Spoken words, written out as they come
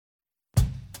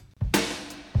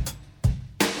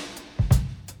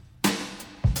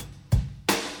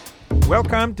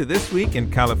Welcome to This Week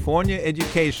in California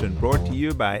Education, brought to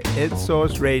you by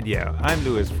EdSource Radio. I'm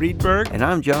Louis Friedberg. And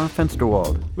I'm John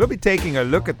Fensterwald. We'll be taking a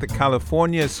look at the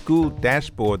California School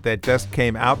Dashboard that just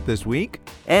came out this week.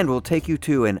 And we'll take you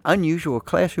to an unusual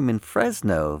classroom in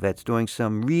Fresno that's doing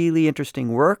some really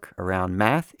interesting work around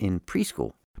math in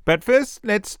preschool. But first,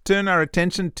 let's turn our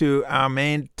attention to our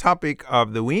main topic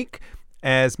of the week.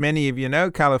 As many of you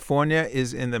know, California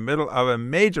is in the middle of a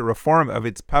major reform of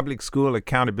its public school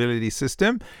accountability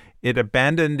system. It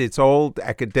abandoned its old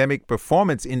academic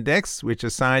performance index, which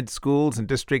assigned schools and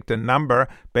districts a number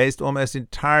based almost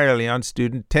entirely on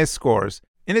student test scores.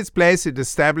 In its place, it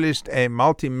established a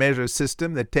multi-measure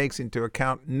system that takes into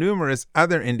account numerous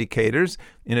other indicators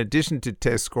in addition to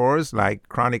test scores like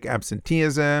chronic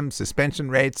absenteeism,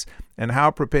 suspension rates, and how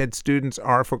prepared students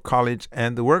are for college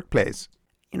and the workplace.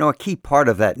 You know, a key part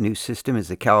of that new system is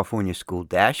the California School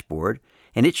Dashboard,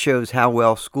 and it shows how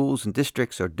well schools and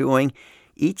districts are doing.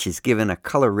 Each is given a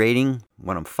color rating,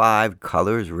 one of 5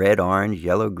 colors: red, orange,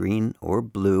 yellow, green, or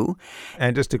blue.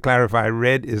 And just to clarify,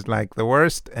 red is like the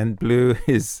worst and blue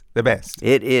is the best.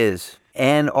 It is.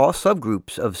 And all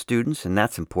subgroups of students, and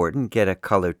that's important, get a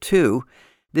color too.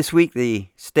 This week, the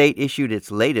state issued its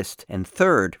latest and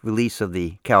third release of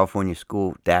the California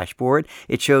School Dashboard.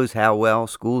 It shows how well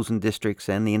schools and districts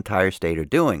and the entire state are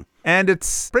doing. And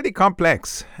it's pretty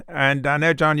complex. And I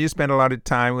know, John, you spent a lot of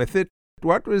time with it.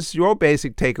 What was your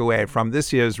basic takeaway from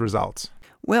this year's results?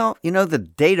 Well, you know, the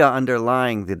data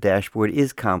underlying the dashboard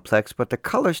is complex, but the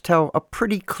colors tell a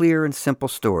pretty clear and simple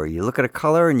story. You look at a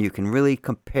color and you can really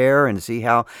compare and see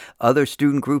how other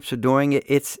student groups are doing it.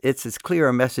 It's as clear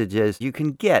a message as you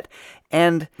can get.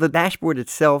 And the dashboard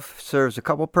itself serves a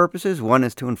couple purposes. One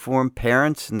is to inform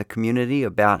parents and the community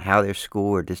about how their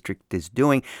school or district is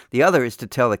doing. The other is to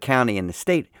tell the county and the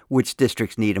state which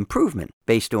districts need improvement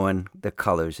based on the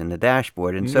colors in the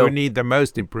dashboard. And so you need the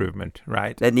most improvement,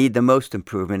 right? That need the most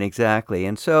improvement, exactly.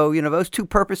 And so, you know, those two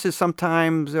purposes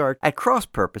sometimes are at cross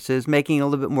purposes, making it a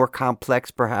little bit more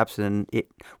complex perhaps than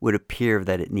it would appear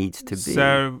that it needs to be.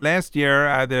 So last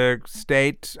year, the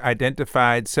state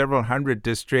identified several hundred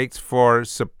districts for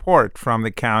support from the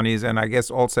counties, and I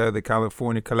guess also the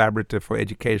California Collaborative for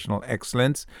Educational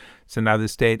Excellence. It's another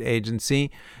state agency,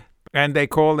 and they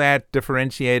call that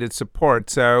differentiated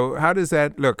support. So how does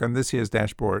that look on this year's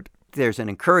dashboard? There's an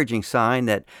encouraging sign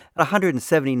that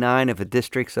 179 of the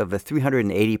districts of the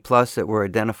 380 plus that were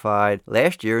identified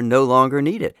last year no longer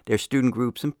need it. Their student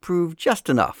groups improved just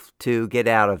enough to get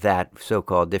out of that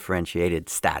so-called differentiated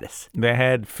status. They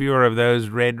had fewer of those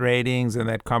red ratings and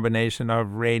that combination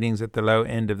of ratings at the low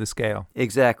end of the scale.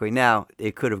 Exactly. Now,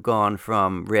 it could have gone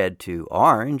from red to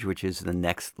orange, which is the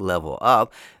next level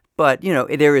up. But, you know,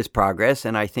 there is progress,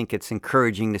 and I think it's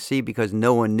encouraging to see because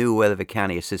no one knew whether the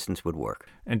county assistance would work.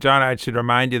 And, John, I should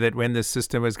remind you that when this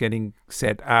system was getting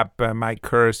set up, Mike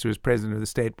Kurst, who was president of the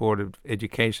State Board of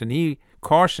Education, he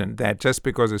cautioned that just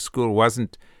because a school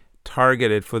wasn't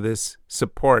targeted for this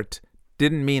support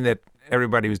didn't mean that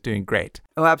everybody was doing great.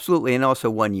 Oh, absolutely. And also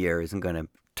 1 year isn't going to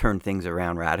turn things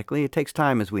around radically. It takes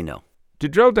time, as we know. To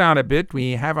drill down a bit,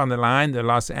 we have on the line the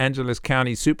Los Angeles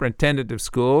County Superintendent of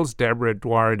Schools, Deborah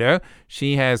Eduardo.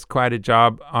 She has quite a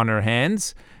job on her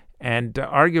hands. And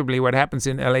arguably what happens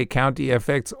in LA County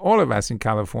affects all of us in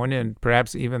California and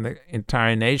perhaps even the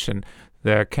entire nation.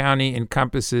 The county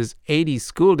encompasses 80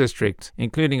 school districts,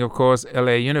 including, of course,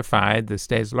 LA Unified, the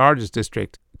state's largest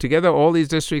district. Together, all these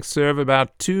districts serve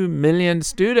about 2 million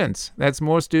students. That's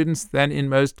more students than in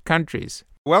most countries.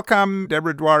 Welcome,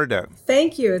 Deborah Eduardo.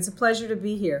 Thank you. It's a pleasure to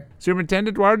be here.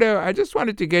 Superintendent Eduardo, I just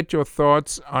wanted to get your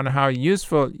thoughts on how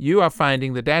useful you are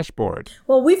finding the dashboard.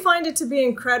 Well, we find it to be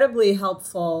incredibly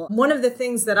helpful. One of the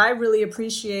things that I really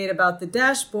appreciate about the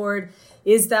dashboard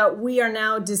is that we are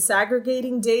now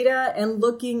disaggregating data and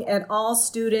looking at all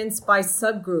students by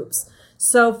subgroups.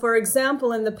 So, for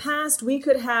example, in the past, we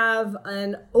could have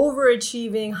an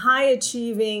overachieving,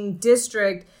 high-achieving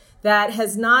district that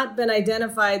has not been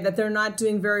identified that they're not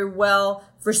doing very well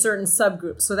for certain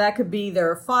subgroups. So that could be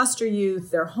their foster youth,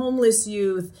 their homeless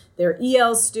youth, their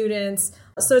EL students.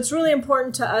 So it's really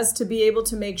important to us to be able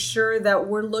to make sure that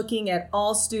we're looking at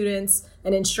all students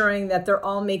and ensuring that they're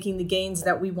all making the gains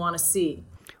that we want to see.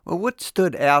 Well, what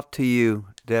stood out to you,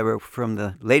 Deborah, from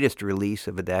the latest release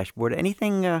of the dashboard?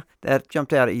 Anything that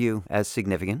jumped out at you as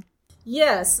significant?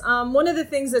 Yes. One of the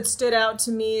things that stood out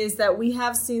to me is that we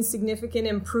have seen significant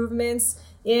improvements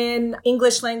in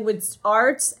English language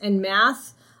arts and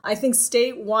math. I think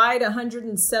statewide,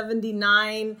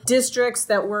 179 districts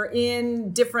that were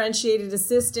in differentiated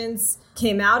assistance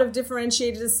came out of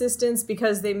differentiated assistance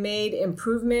because they made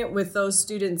improvement with those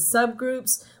student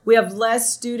subgroups. We have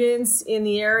less students in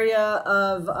the area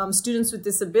of students with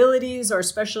disabilities or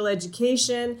special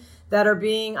education that are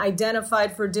being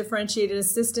identified for differentiated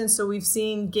assistance. So we've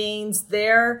seen gains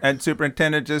there. And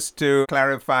Superintendent, just to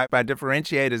clarify, by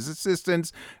differentiated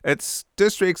assistance, it's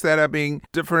districts that are being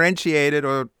differentiated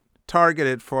or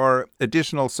targeted for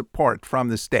additional support from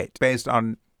the state based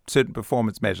on certain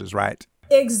performance measures, right?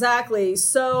 Exactly.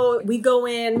 So we go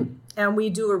in and we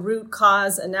do a root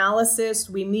cause analysis.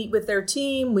 We meet with their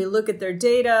team. We look at their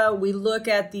data. We look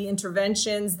at the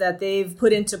interventions that they've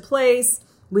put into place.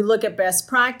 We look at best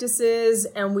practices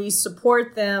and we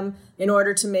support them in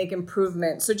order to make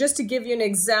improvement. So just to give you an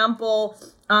example,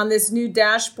 on this new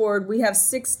dashboard, we have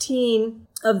 16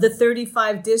 of the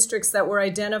 35 districts that were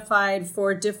identified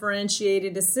for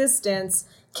differentiated assistance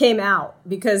came out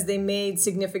because they made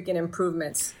significant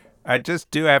improvements. I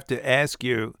just do have to ask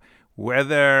you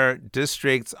whether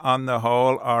districts on the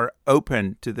whole are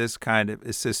open to this kind of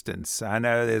assistance. I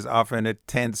know there's often a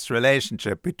tense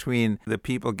relationship between the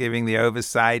people giving the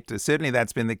oversight. Certainly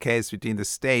that's been the case between the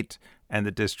state and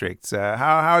the districts.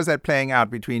 How is that playing out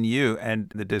between you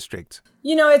and the district?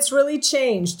 You know, it's really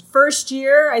changed. First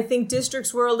year, I think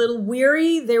districts were a little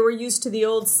weary. They were used to the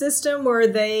old system where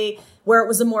it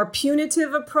was a more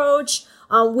punitive approach.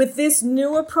 With this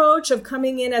new approach of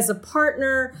coming in as a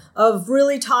partner, of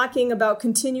really talking about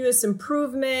continuous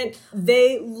improvement,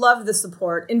 they love the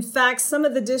support. In fact, some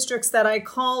of the districts that I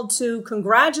called to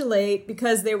congratulate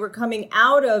because they were coming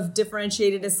out of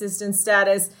differentiated assistance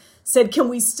status said, can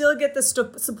we still get the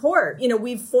support? You know,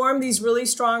 we've formed these really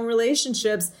strong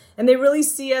relationships and they really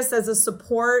see us as a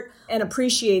support and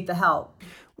appreciate the help.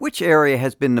 Which area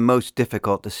has been the most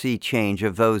difficult to see change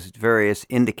of those various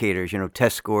indicators,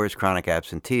 test scores, chronic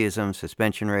absenteeism,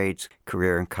 suspension rates,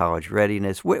 career and college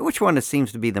readiness? Which one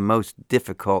seems to be the most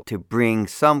difficult to bring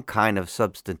some kind of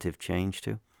substantive change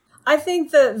to? I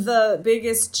think the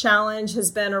biggest challenge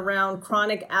has been around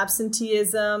chronic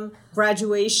absenteeism,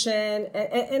 graduation,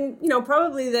 and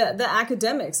probably the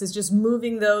academics is just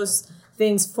moving those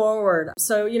things forward.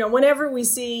 So, whenever we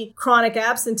see chronic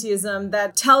absenteeism,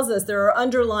 that tells us there are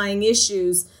underlying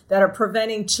issues that are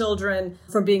preventing children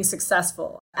from being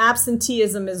successful.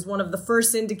 Absenteeism is one of the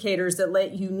first indicators that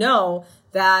let you know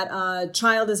that a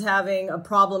child is having a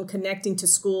problem connecting to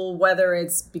school, whether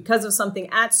it's because of something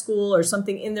at school or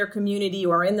something in their community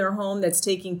or in their home that's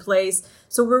taking place.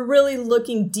 So we're really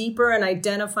looking deeper and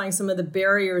identifying some of the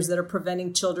barriers that are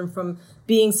preventing children from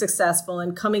being successful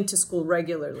and coming to school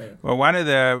regularly. Well, one of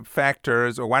the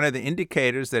factors or one of the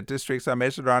indicators that districts are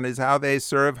measured on is how they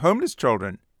serve homeless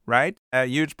children, right? A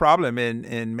huge problem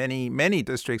in many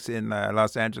districts in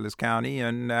Los Angeles County,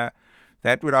 and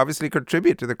that would obviously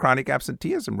contribute to the chronic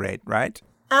absenteeism rate, right?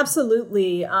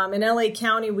 Absolutely. In LA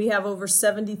County, we have over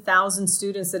 70,000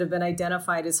 students that have been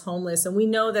identified as homeless. And we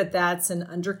know that that's an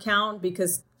undercount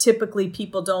because typically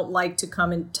people don't like to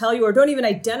come and tell you or don't even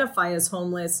identify as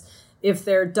homeless if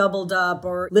they're doubled up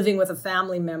or living with a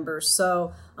family member.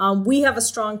 So we have a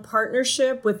strong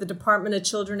partnership with the Department of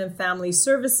Children and Family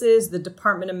Services, the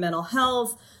Department of Mental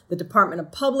Health, the Department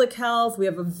of Public Health. We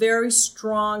have a very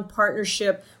strong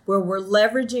partnership where we're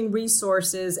leveraging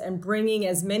resources and bringing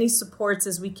as many supports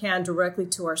as we can directly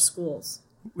to our schools.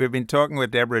 We've been talking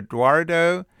with Deborah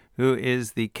Eduardo, who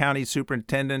is the County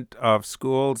Superintendent of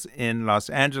Schools in Los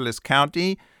Angeles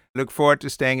County. Look forward to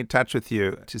staying in touch with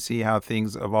you to see how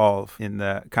things evolve in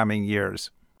the coming years.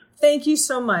 Thank you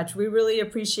so much. We really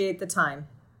appreciate the time.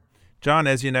 John,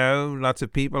 as you know, lots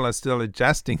of people are still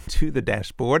adjusting to the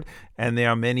dashboard, and there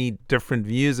are many different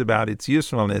views about its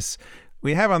usefulness.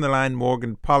 We have on the line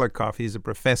Morgan Polikoff. He's a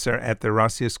professor at the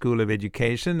Rossier School of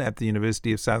Education at the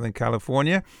University of Southern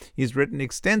California. He's written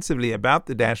extensively about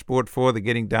the dashboard for the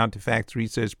Getting Down to Facts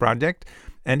research project,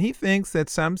 and he thinks that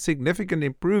some significant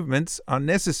improvements are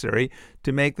necessary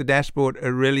to make the dashboard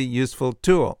a really useful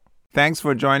tool. Thanks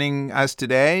for joining us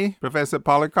today, Professor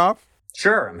Polikoff.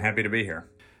 Sure, I'm happy to be here.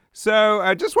 So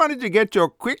I just wanted to get your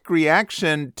quick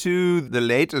reaction to the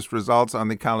latest results on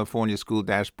the California School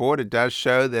Dashboard. It does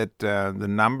show that the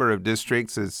number of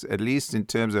districts is, at least in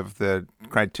terms of the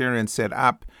criterion set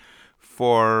up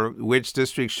for which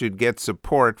districts should get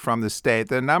support from the state,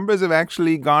 the numbers have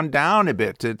actually gone down a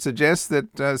bit. It suggests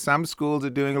that some schools are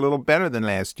doing a little better than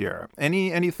last year.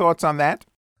 Any thoughts on that?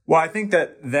 Well, I think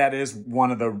that is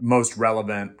one of the most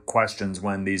relevant questions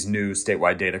when these new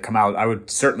statewide data come out. I would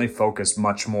certainly focus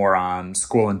much more on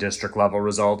school and district level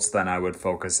results than I would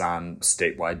focus on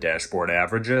statewide dashboard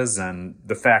averages. And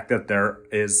the fact that there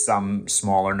is some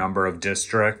smaller number of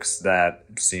districts that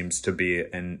seems to be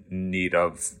in need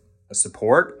of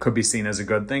support could be seen as a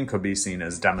good thing, could be seen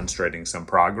as demonstrating some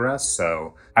progress.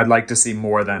 So I'd like to see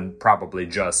more than probably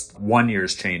just 1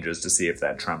 year's changes to see if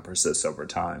that trend persists over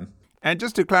time. And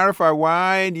just to clarify,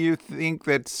 why do you think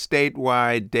that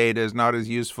statewide data is not as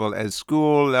useful as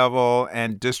school level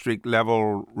and district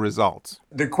level results?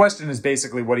 The question is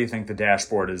basically, what do you think the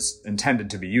dashboard is intended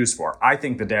to be used for? I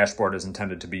think the dashboard is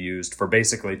intended to be used for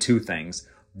basically two things.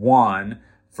 One,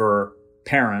 for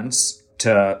parents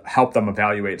to help them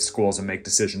evaluate schools and make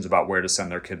decisions about where to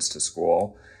send their kids to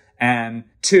school. And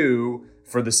two,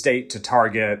 for the state to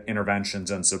target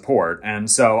interventions and support. And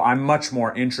so I'm much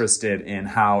more interested in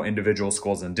how individual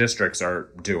schools and districts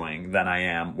are doing than I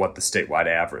am what the statewide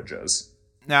average is.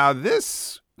 Now,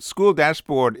 this school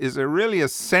dashboard is really a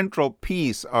central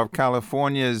piece of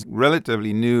California's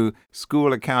relatively new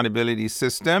school accountability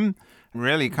system,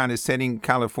 really kind of setting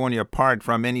California apart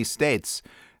from many states.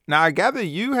 Now, I gather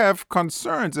you have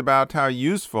concerns about how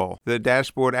useful the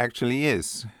dashboard actually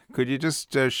is. Could you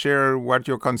just share what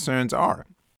your concerns are?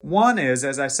 One is,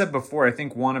 as I said before, I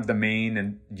think one of the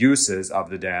main uses of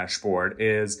the dashboard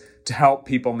is to help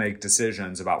people make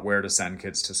decisions about where to send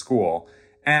kids to school.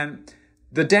 And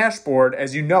the dashboard,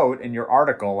 as you note in your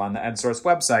article on the EdSource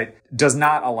website, does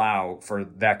not allow for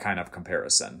that kind of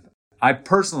comparison. I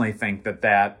personally think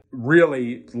that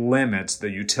really limits the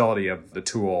utility of the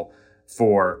tool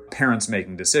for parents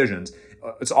making decisions.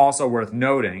 It's also worth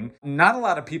noting, not a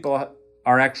lot of people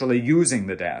are actually using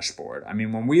the dashboard. I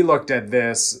mean, when we looked at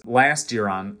this last year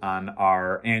on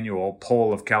our annual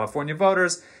poll of California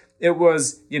voters, it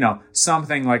was,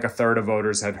 something like a third of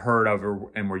voters had heard of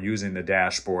and were using the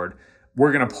dashboard.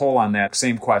 We're going to poll on that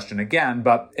same question again,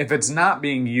 but if it's not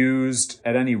being used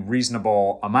at any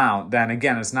reasonable amount, then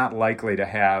again, it's not likely to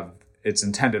have its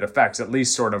intended effects, at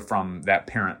least sort of from that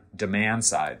parent demand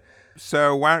side.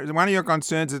 So one of your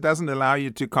concerns, it doesn't allow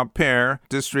you to compare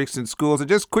districts and schools. And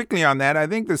just quickly on that, I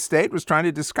think the state was trying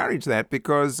to discourage that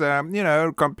because,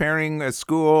 comparing a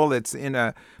school that's in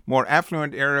a more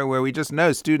affluent area where we just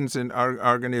know students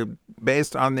are going to,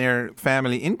 based on their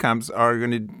family incomes, are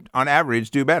going to, on average,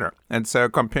 do better. And so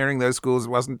comparing those schools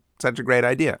wasn't such a great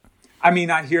idea. I mean,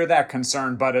 I hear that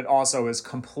concern, but it also is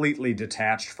completely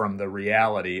detached from the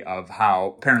reality of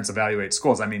how parents evaluate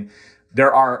schools. I mean,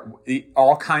 there are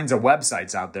all kinds of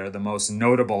websites out there, the most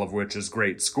notable of which is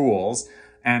Great Schools.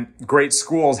 And Great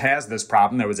Schools has this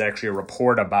problem. There was actually a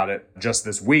report about it just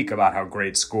this week about how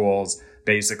Great Schools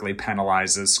basically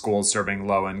penalizes schools serving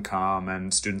low income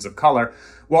and students of color.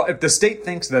 Well, if the state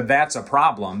thinks that that's a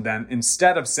problem, then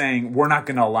instead of saying we're not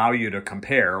going to allow you to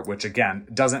compare, which again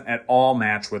doesn't at all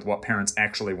match with what parents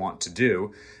actually want to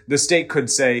do, the state could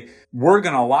say we're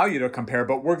going to allow you to compare,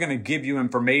 but we're going to give you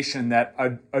information that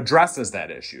addresses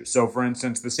that issue. So for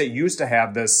instance, the state used to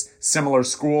have this similar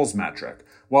schools metric.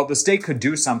 Well, the state could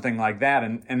do something like that.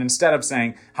 And instead of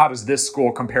saying, how does this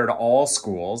school compare to all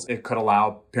schools? It could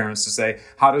allow parents to say,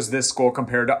 how does this school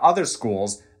compare to other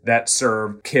schools that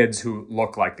serve kids who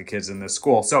look like the kids in this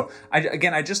school? So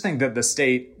I just think that the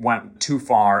state went too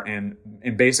far in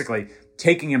basically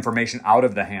taking information out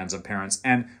of the hands of parents,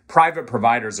 and private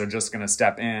providers are just going to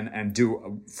step in and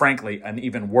do, frankly, an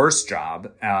even worse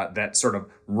job that sort of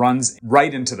runs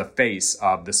right into the face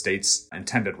of the state's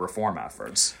intended reform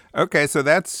efforts. Okay, so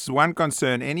that's one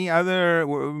concern. Any other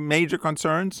major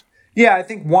concerns? Yeah, I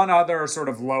think one other sort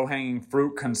of low-hanging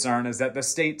fruit concern is that the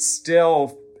state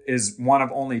still is one of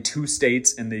only 2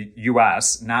 states in the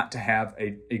U.S. not to have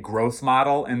a growth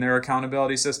model in their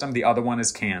accountability system. The other one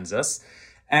is Kansas.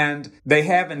 And they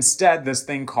have instead this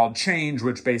thing called change,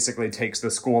 which basically takes the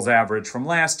school's average from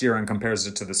last year and compares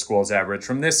it to the school's average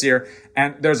from this year.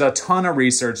 And there's a ton of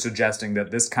research suggesting that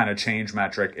this kind of change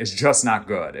metric is just not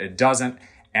good. It doesn't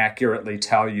accurately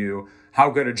tell you how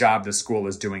good a job the school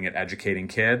is doing at educating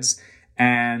kids.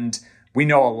 And we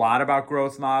know a lot about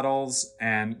growth models,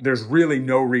 and there's really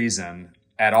no reason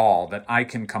at all that I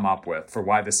can come up with for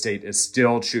why the state is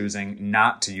still choosing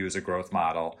not to use a growth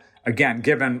model. Again,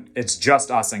 given it's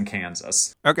just us in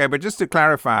Kansas. Okay, but just to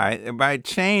clarify, by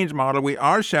change model, we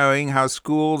are showing how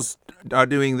schools are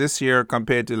doing this year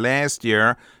compared to last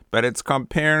year, but it's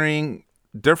comparing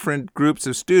different groups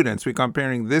of students. We're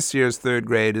comparing this year's third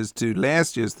graders to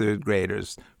last year's third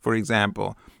graders, for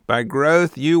example. By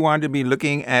growth, you want to be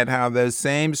looking at how those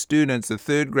same students, the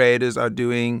third graders, are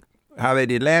doing, how they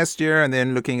did last year, and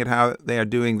then looking at how they are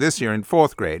doing this year in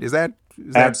fourth grade. Is that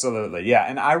Absolutely, yeah.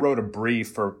 And I wrote a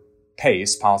brief for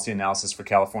PACE, Policy Analysis for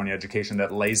California Education,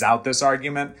 that lays out this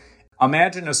argument.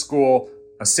 Imagine a school,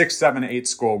 a 6, 7, 8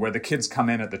 school, where the kids come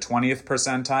in at the 20th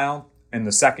percentile. In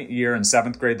the second year in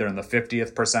 7th grade, they're in the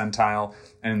 50th percentile.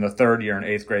 And in the third year in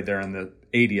 8th grade, they're in the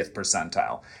 80th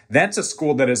percentile. That's a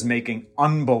school that is making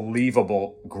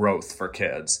unbelievable growth for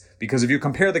kids. Because if you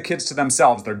compare the kids to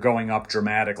themselves, they're going up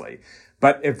dramatically.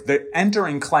 But if the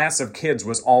entering class of kids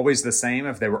was always the same,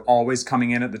 if they were always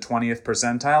coming in at the 20th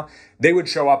percentile, they would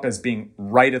show up as being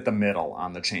right at the middle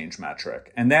on the change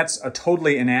metric. And that's a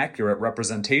totally inaccurate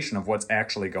representation of what's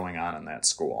actually going on in that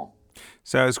school.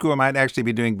 So a school might actually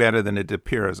be doing better than it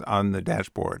appears on the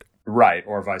dashboard. Right,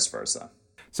 or vice versa.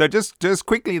 So just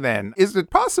quickly then, is it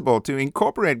possible to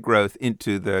incorporate growth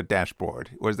into the dashboard?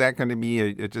 Or is that going to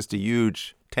be just a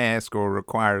huge task or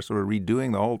require sort of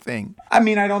redoing the whole thing? I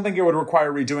mean, I don't think it would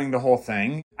require redoing the whole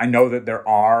thing. I know that there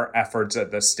are efforts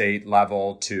at the state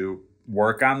level to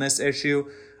work on this issue.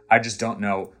 I just don't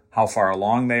know how far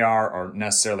along they are or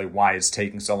necessarily why it's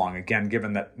taking so long. Again,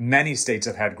 given that many states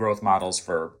have had growth models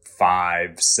for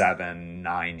 5, 7,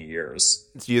 9 years.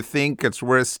 Do you think it's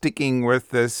worth sticking with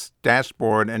this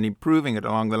dashboard and improving it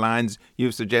along the lines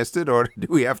you've suggested, or do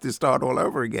we have to start all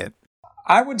over again?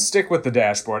 I would stick with the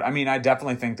dashboard. I mean, I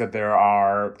definitely think that there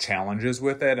are challenges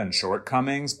with it and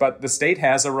shortcomings, but the state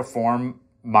has a reform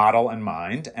model in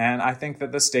mind, and I think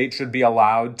that the state should be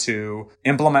allowed to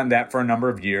implement that for a number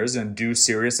of years and do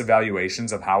serious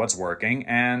evaluations of how it's working,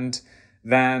 and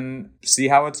then see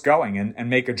how it's going and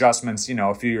make adjustments,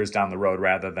 a few years down the road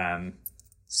rather than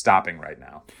stopping right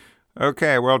now.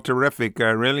 Okay, well, terrific. I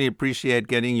really appreciate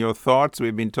getting your thoughts.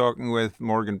 We've been talking with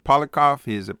Morgan Polikoff.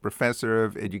 He's a professor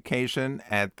of education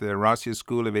at the Rossius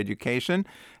School of Education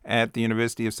at the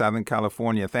University of Southern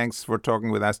California. Thanks for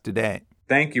talking with us today.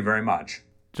 Thank you very much.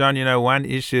 John, one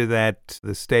issue that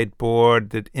the state board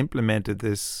that implemented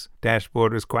this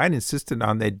dashboard was quite insistent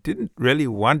on, they didn't really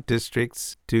want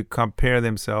districts to compare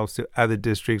themselves to other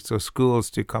districts or schools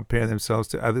to compare themselves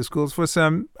to other schools for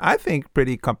some, I think,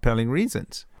 pretty compelling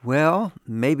reasons. Well,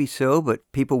 maybe so, but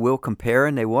people will compare,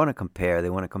 and they want to compare. They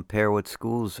want to compare what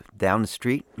schools down the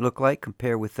street look like,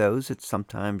 compare with those. It's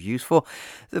sometimes useful.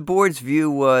 The board's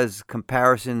view was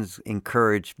comparisons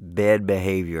encourage bad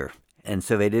behavior. And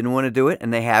so they didn't want to do it,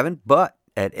 and they haven't. But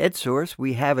at EdSource,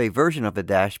 we have a version of the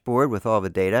dashboard with all the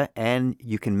data, and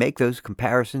you can make those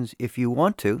comparisons if you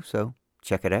want to. So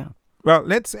check it out. Well,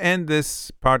 let's end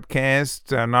this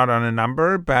podcast not on a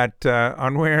number, but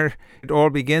on where it all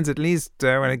begins, at least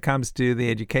when it comes to the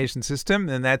education system,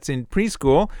 and that's in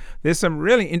preschool. There's some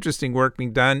really interesting work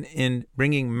being done in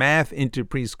bringing math into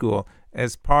preschool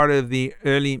as part of the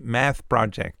Early Math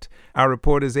Project. Our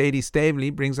reporter Zadie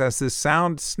Stavely brings us this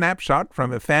sound snapshot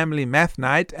from a family math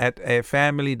night at a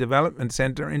family development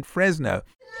center in Fresno.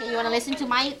 Okay, you want to listen to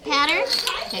my pattern?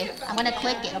 Okay, I'm going to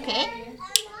click it, okay?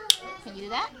 Can you do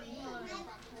that?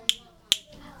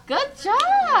 Good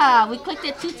job! We clicked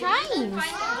it 2 times.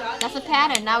 That's a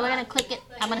pattern. Now we're going to click it.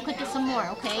 I'm going to click it some more,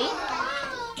 okay?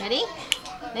 Ready?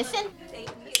 Listen. Can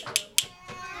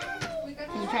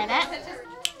you try that?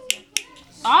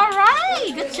 All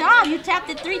right, good job. You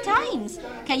tapped it 3 times.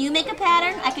 Can you make a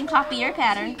pattern? I can copy your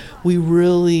pattern. We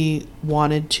really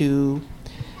wanted to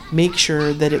make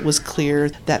sure that it was clear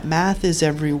that math is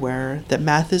everywhere, that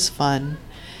math is fun.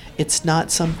 It's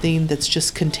not something that's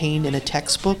just contained in a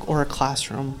textbook or a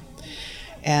classroom.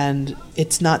 And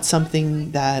it's not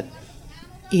something that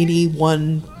any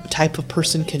one type of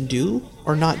person can do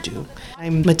or not do.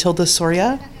 I'm Matilda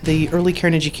Soria, the Early Care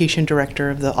and Education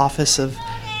Director of the Office of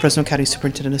Fresno County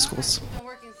Superintendent of Schools. I'm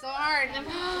working so hard.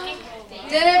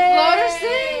 Did it floater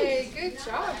sing? Good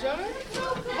job, Jonah.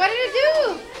 What did it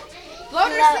do?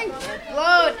 Floater sing?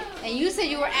 Float. And you said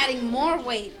you were adding more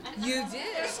weight. You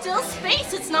did. There's still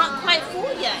space. It's not quite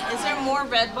full yet. Is there more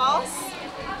red balls?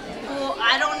 Well,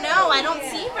 I don't know. I don't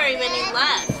see very many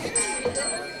left.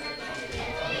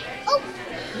 Oh,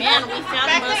 man, we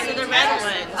found most of the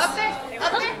redwoods. Up there.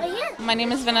 Up there. Right here. My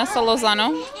name is Vanessa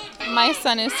Lozano. My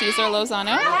son is Cesar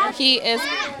Lozano. He is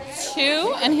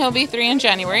 2 and he'll be 3 in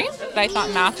January. I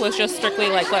thought math was just strictly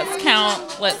like, let's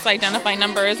count, let's identify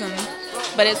numbers,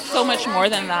 but it's so much more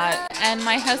than that. And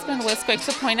my husband was quick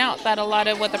to point out that a lot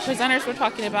of what the presenters were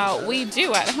talking about, we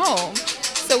do at home.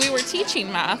 So we were teaching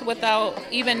math without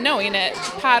even knowing it.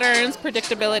 Patterns,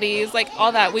 predictabilities, like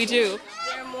all that we do.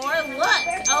 There more? Look.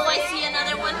 Oh, I see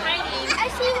another one hiding. I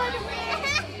see one.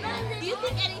 Do you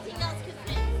think anything else could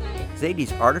fit?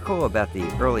 Zadie's article about the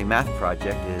Early Math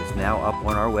Project is now up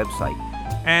on our website.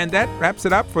 And that wraps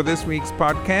it up for this week's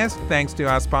podcast. Thanks to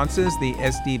our sponsors, the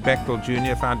S.D. Bechtel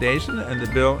Jr. Foundation and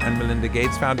the Bill and Melinda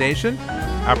Gates Foundation.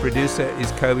 Our producer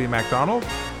is Kobe MacDonald.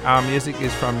 Our music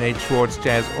is from Nate Schwartz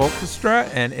Jazz Orchestra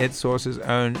and Ed Source's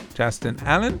own Justin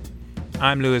Allen.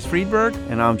 I'm Louis Friedberg.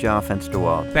 And I'm John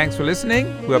Fensterwald. Thanks for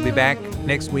listening. We'll be back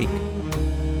next week.